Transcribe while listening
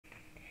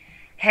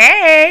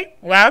Hey,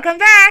 welcome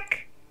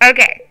back.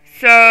 Okay,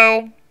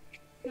 so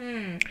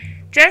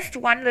just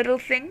one little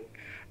thing.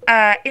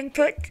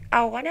 Input.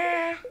 I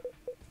wanna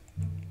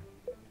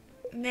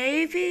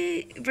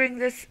maybe bring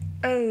this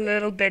a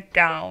little bit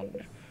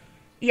down.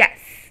 Yes,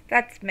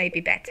 that's maybe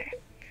better.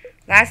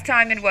 Last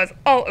time it was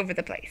all over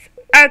the place.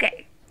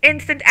 Okay,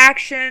 instant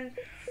action,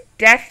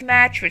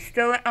 deathmatch. We're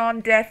still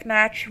on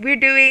deathmatch. We're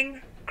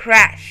doing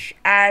Crash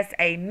as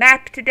a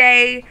map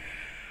today.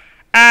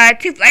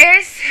 2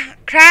 players,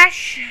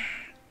 Crash.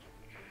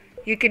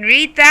 You can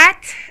read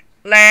that.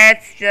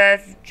 Let's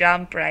just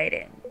jump right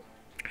in.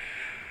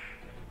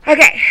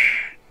 Okay,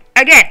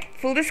 again,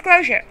 full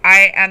disclosure.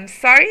 I am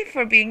sorry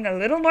for being a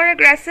little more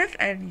aggressive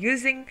and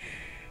using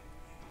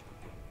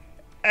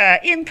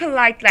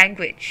impolite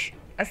language.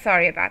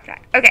 Sorry about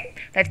that. Okay,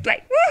 let's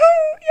play.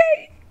 Woohoo!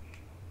 Yay!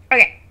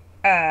 Okay.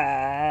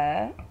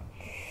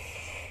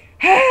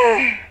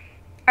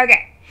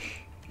 Okay.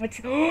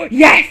 Let's. Oh,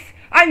 yes!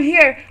 I'm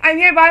here! I'm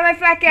here by my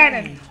flat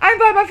cannon! I'm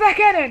by my flat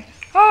cannon!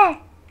 Oh!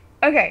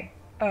 Okay.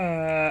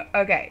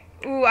 Okay.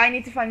 Ooh, I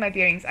need to find my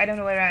bearings. I don't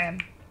know where I am.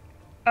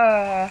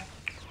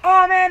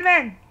 Oh,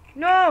 man!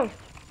 No!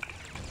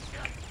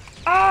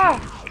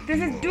 Ah!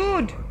 This is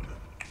dude!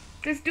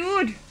 This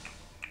dude's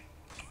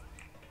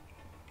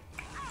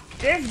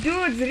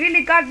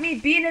really got me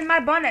being in my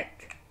bonnet.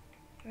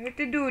 Where'd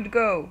the dude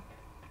go?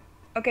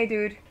 Okay,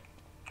 dude.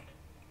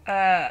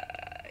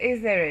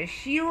 Is there a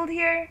shield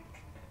here?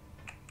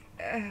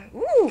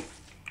 Ooh!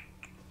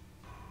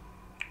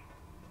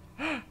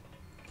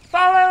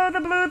 Follow the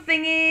blue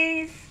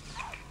thingies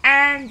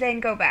and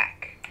then go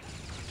back.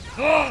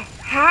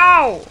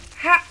 How?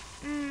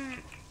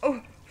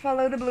 Oh,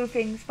 follow the blue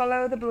things.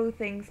 Follow the blue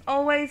things.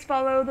 Always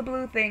follow the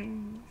blue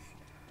things.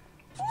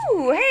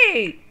 Ooh,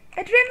 hey!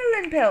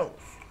 Adrenaline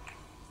pills.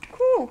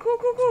 Cool.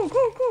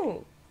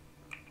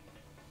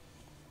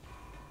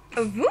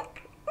 A whoop.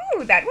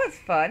 Ooh, that was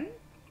fun.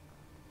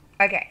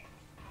 Okay.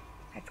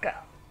 Let's go.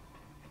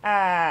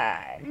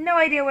 No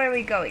idea where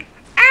we're going.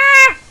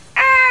 Ah!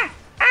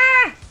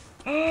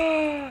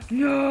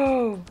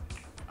 No!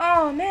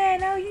 Oh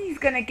man, oh he's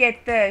gonna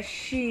get the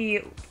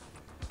shield.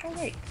 Oh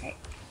wait, hey.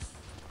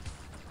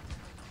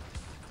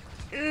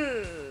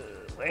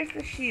 Where's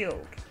the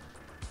shield?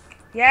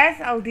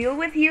 Yes, I'll deal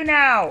with you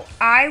now.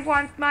 I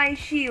want my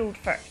shield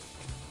first.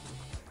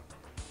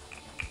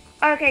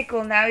 Okay,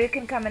 cool, now you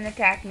can come and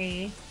attack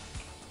me.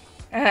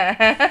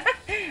 I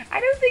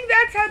don't think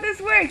that's how this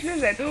works,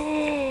 is it?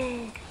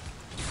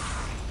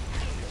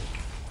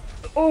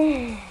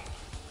 Oh.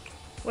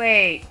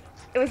 Wait.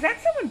 Was that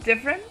someone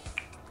different?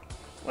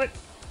 What?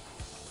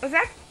 Was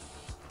that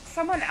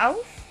someone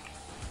else?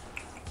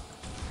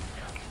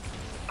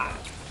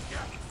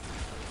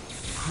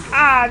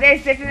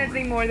 There's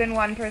definitely more than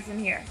one person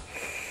here.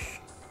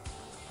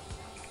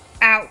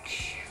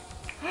 Ouch.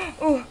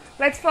 Oh,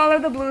 let's follow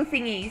the blue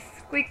thingies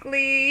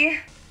quickly.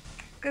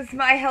 Because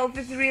my health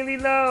is really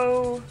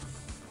low.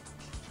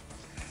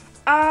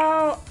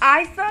 Oh,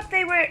 I thought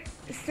they were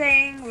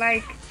saying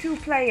like 2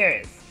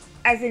 players.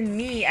 As in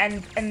me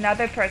and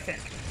another person.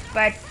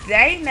 But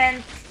they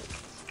meant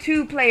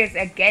 2 players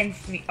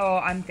against me. Oh,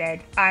 I'm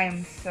dead. I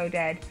am so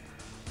dead.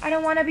 I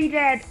don't want to be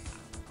dead.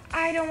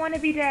 I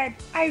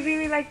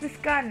really like this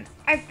gun.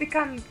 I've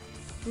become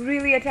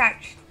really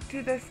attached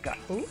to this gun.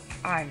 Ooh,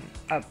 I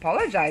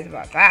apologize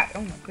about that.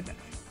 Oh my goodness.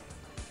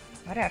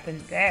 What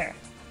happened there?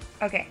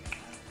 Okay.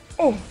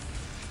 Oh.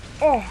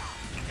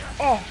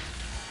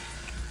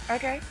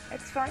 Okay,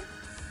 it's fine.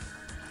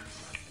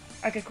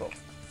 Okay, cool.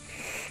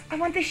 I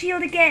want the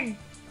shield again.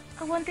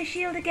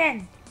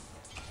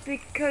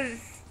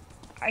 Because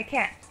I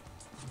can't.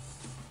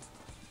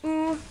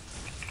 Ooh.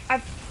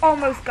 I've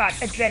almost got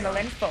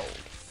adrenaline fold.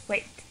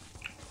 Wait.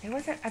 There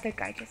was that other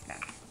guy just now.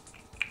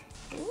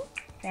 Ooh.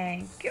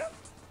 Thank you.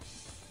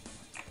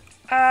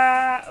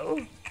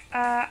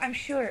 I'm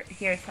sure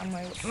here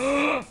somewhere.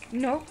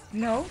 No.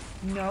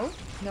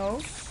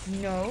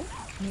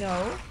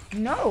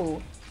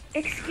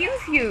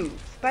 Excuse you.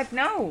 But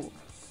no.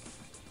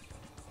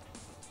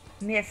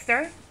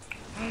 Mister?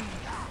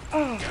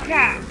 Oh,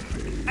 crap.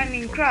 I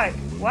mean, crud.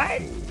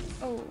 What?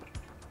 Oh.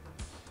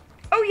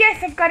 Oh,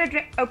 yes, I've got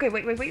a okay,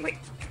 wait.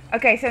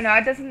 Okay, so now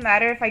it doesn't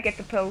matter if I get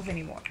the pills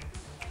anymore.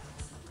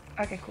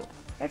 Okay, cool.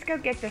 Let's go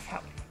get this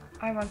health.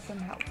 I want some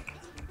health.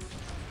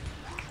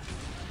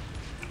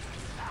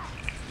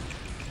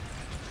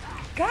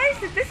 Guys,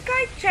 did this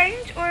guy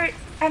change or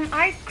am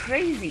I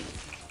crazy?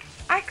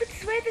 I could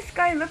swear this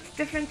guy looked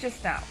different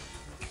just now.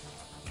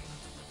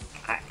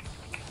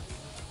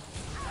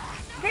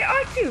 There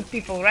are 2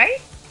 people, right?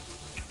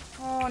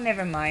 Oh,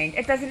 never mind.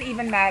 It doesn't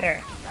even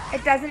matter.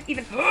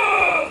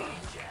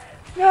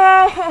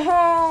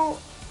 No!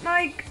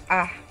 Mike!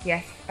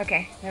 Yes.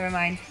 Okay, never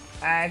mind.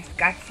 I've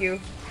got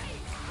you.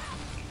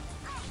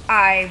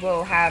 I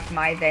will have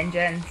my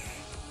vengeance.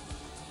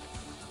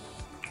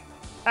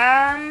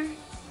 Now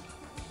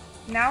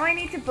I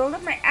need to build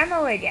up my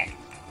ammo again.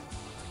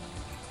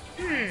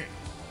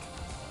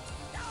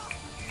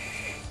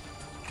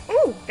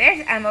 Ooh,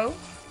 there's ammo.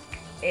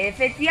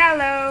 If it's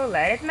yellow,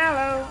 let it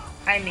mellow.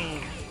 I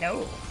mean,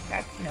 no.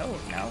 That's no.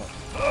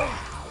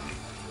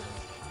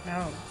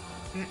 No.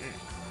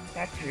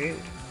 That's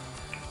rude.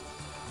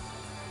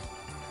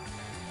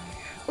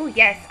 Oh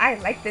yes, I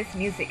like this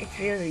music. It's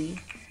really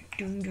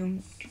doom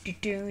doom do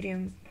do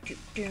doom do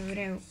do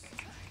do.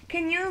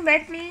 Can you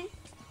let me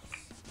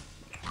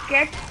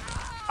get?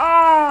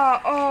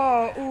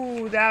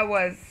 Ooh, that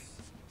was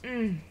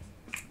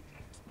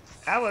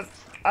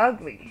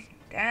ugly.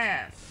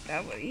 Damn,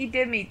 he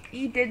did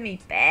me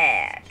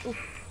bad. Oof.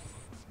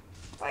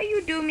 Why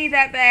you do me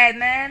that bad,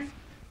 man?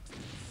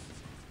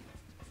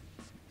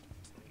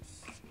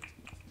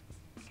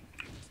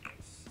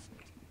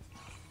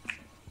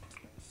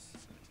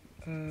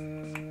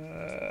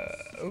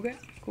 Okay.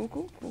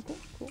 Cool.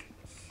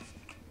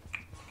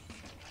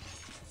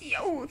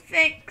 Yo,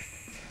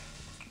 thanks.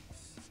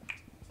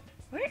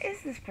 Where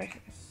is this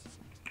person?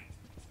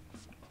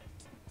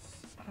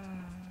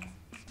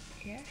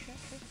 Yeah, sure.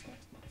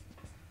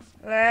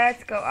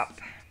 Let's go up.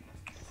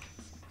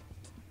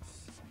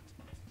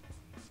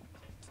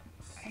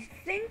 I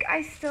think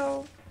I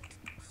still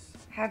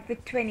have the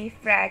 20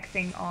 frag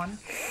thing on.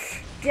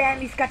 Damn,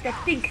 he's got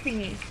that pink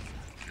thingy.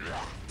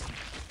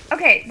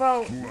 Okay,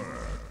 well,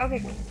 okay,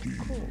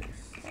 cool.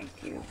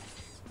 Thank you.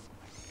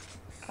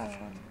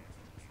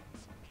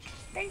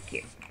 Thank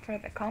you for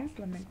the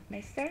compliment,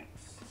 mister.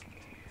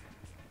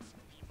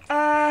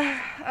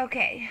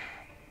 Okay.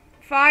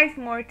 5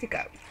 more to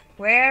go.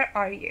 Where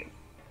are you?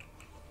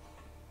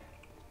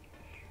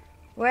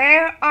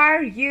 Where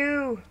are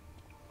you?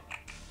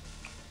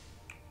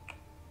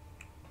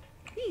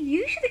 He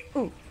usually...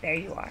 Ooh, there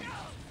you are.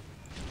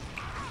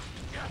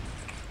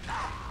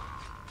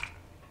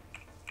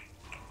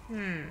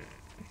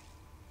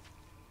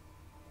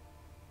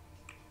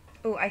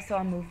 Ooh, I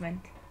saw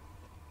movement.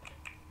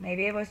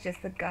 Maybe it was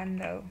just the gun,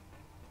 though.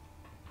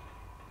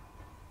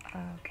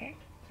 Okay,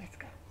 let's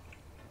go.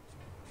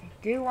 I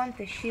do want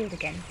the shield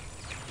again.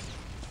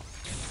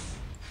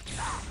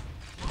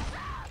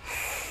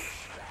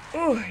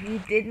 Ooh, he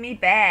did me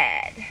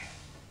bad.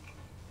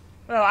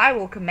 Well, I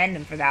will commend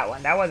him for that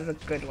one. That was a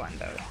good one,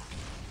 though.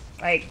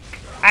 Like,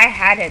 I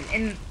had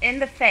him in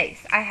the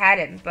face. I had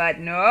him, but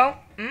no.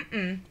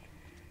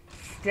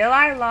 Still,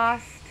 I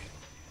lost.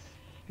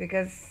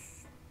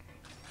 Because,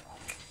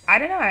 I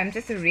don't know, I'm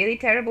just a really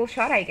terrible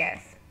shot, I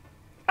guess.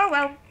 Oh,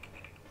 well.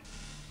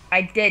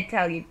 I did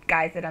tell you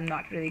guys that I'm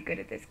not really good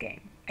at this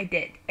game. I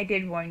did. I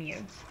did warn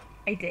you.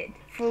 I did.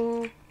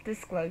 Full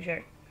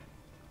disclosure.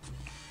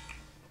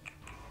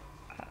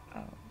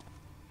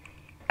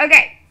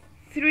 Okay.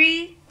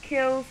 3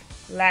 kills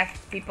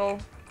left, people.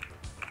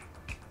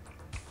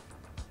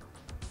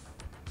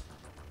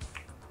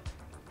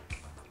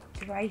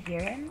 Do I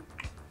hear him?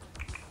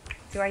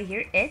 Do I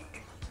hear it?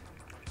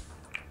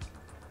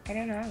 I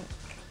don't know.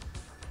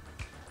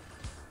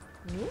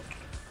 Ooh.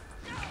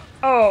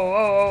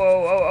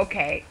 Oh,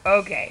 okay.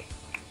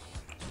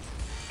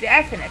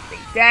 Definitely.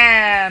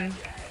 Damn.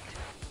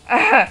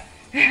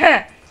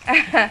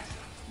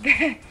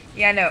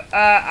 Yeah, no.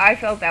 I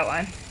felt that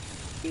one.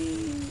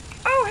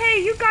 Oh,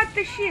 hey, you got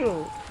the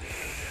shield.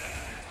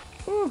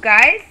 Ooh,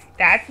 guys,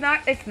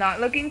 it's not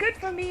looking good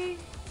for me.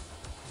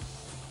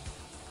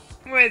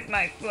 Where's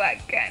my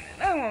flag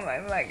cannon? I want my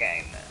flag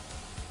cannon.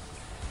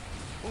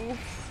 Oof.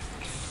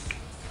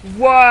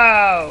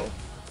 Whoa.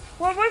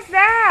 What was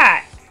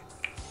that?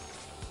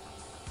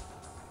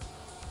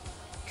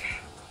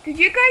 Did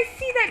you guys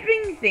see that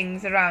ring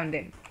things around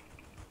him?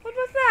 What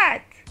was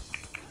that?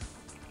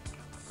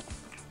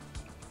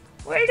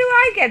 Where do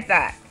I get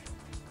that?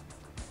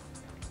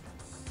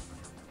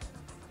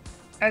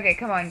 Okay,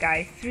 come on,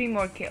 guys. 3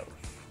 more kills.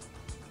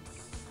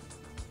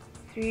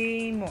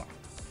 3 more.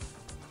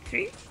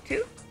 3,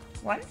 2,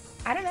 1.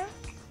 I don't know.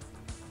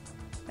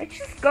 Let's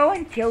just go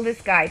and kill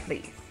this guy,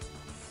 please.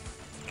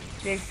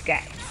 This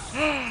guy.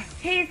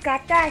 He's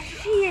got that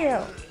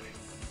shield.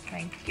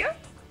 Thank you.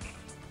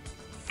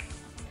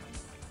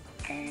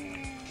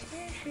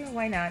 Yeah, sure,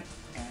 why not?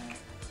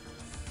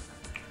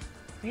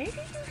 Where did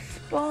you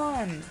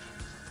spawn?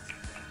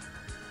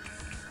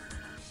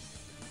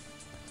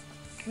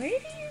 Where do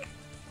you...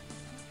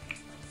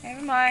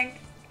 Never mind.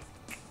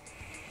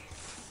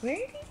 Where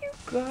do you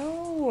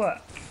go?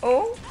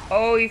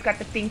 Oh, he's got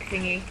the pink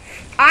thingy.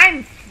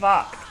 I'm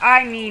fucked.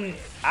 I mean,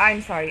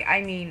 I'm sorry.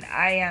 I mean,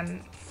 I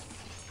am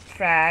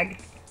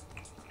fragged.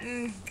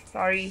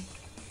 Sorry.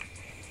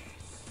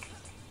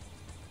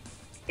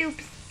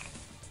 Oops.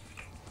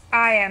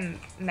 I am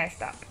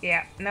messed up.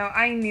 Yeah. No,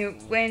 I knew.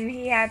 When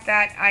he had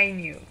that, I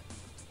knew.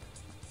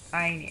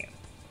 I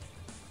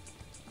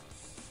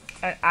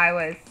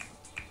was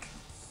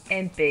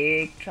in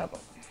big trouble.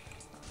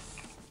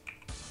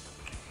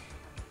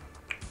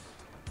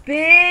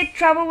 Big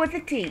trouble with a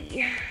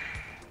T.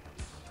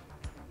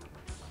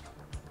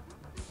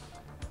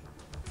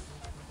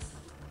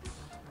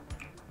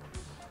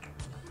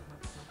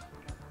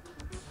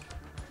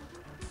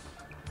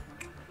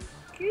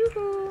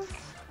 Yoo-hoo.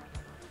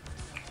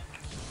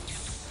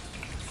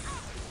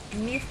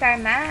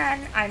 Mr.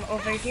 Man, I'm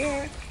over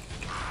here.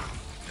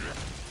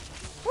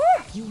 Woo!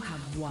 You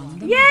have won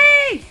the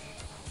Yay!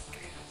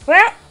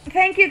 Well,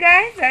 thank you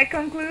guys. That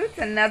concludes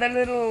another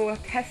little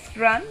test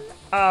run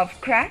of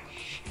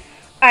Crash.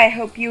 I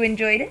hope you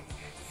enjoyed it.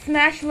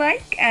 Smash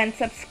like and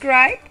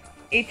subscribe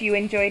if you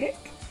enjoyed it.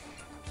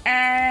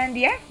 And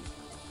yeah,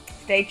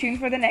 stay tuned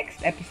for the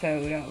next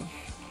episode of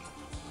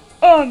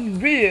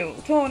Unreal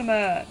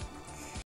Tournament.